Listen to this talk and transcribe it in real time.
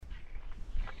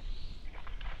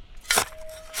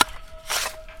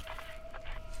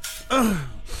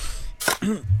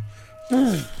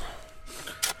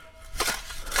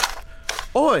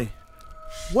Oi!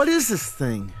 What is this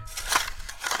thing?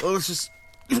 Oh, let's just...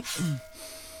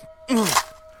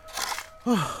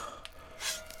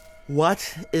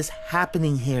 What is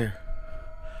happening here?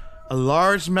 A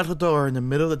large metal door in the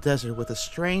middle of the desert with a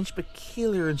strange,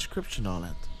 peculiar inscription on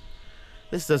it.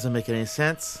 This doesn't make any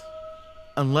sense.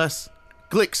 Unless...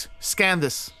 Glix, scan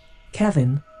this.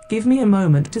 Kevin, give me a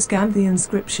moment to scan the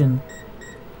inscription.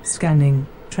 Scanning,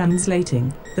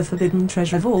 translating, the forbidden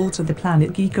treasure vault of the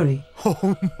Planet Geekery.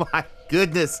 Oh my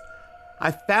goodness!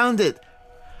 I found it!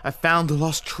 I found the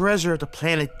lost treasure of the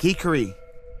Planet Geekery.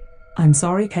 I'm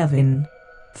sorry, Kevin.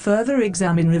 Further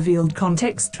examine revealed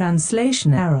context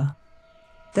translation error.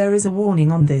 There is a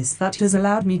warning on this that has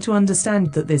allowed me to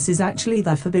understand that this is actually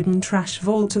the forbidden trash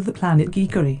vault of the Planet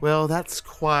Geekery. Well, that's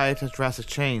quite a drastic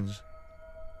change.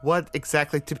 What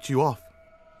exactly tipped you off?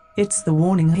 It's the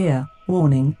warning here.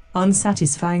 Warning,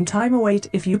 unsatisfying time await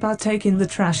if you partake in the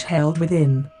trash held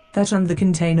within. That and the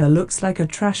container looks like a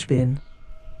trash bin.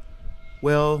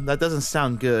 Well, that doesn't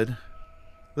sound good.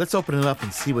 Let's open it up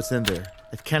and see what's in there.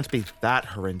 It can't be that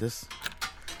horrendous.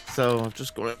 So I'm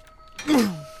just gonna...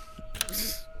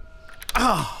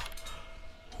 Oh.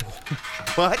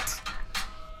 What?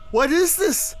 What is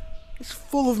this? It's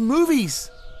full of movies.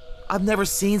 I've never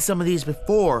seen some of these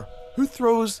before. Who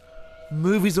throws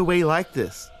movies away like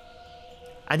this?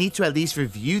 I need to at least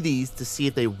review these to see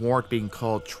if they warrant being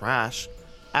called trash.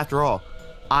 After all,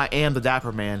 I am the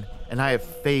Dapper Man, and I have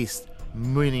faced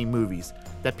many movies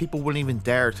that people wouldn't even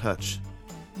dare touch.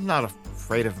 I'm not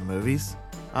afraid of movies.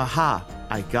 Aha,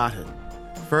 I got it.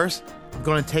 First, I'm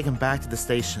going to take them back to the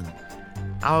station.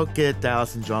 I'll get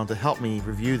Dallas and John to help me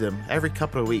review them every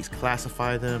couple of weeks,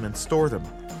 classify them, and store them.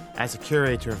 As a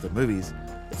curator of the movies,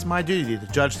 it's my duty to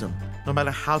judge them, no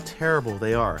matter how terrible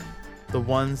they are. The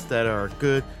ones that are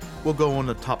good will go on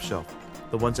the top shelf.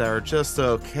 The ones that are just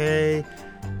okay,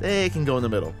 they can go in the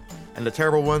middle. And the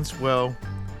terrible ones, well,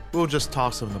 we'll just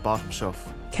toss them on the bottom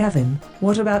shelf. Kevin,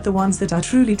 what about the ones that are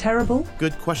truly terrible?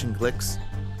 Good question, Glix.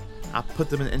 I'll put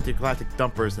them in intergalactic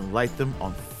dumpers and light them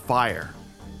on fire.